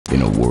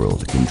In a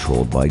world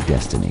controlled by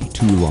destiny,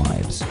 two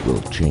lives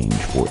will change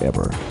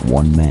forever.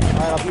 One man. All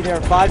right, I'll be there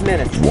in 5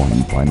 minutes.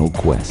 One final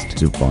quest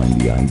to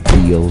find the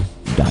ideal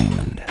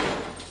diamond.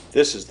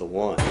 This is the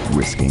one.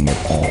 Risking it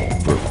all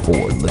for 4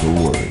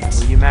 little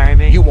words. Will you marry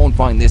me? You won't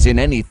find this in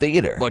any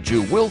theater, but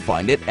you will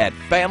find it at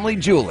Family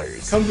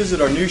Jewelers. Come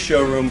visit our new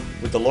showroom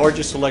with the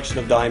largest selection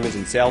of diamonds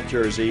in South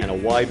Jersey and a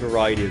wide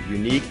variety of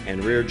unique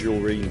and rare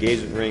jewelry,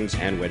 engagement rings,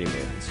 and wedding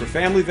bands. For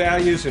family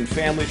values and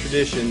family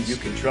traditions, you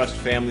can trust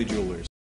Family Jewelers.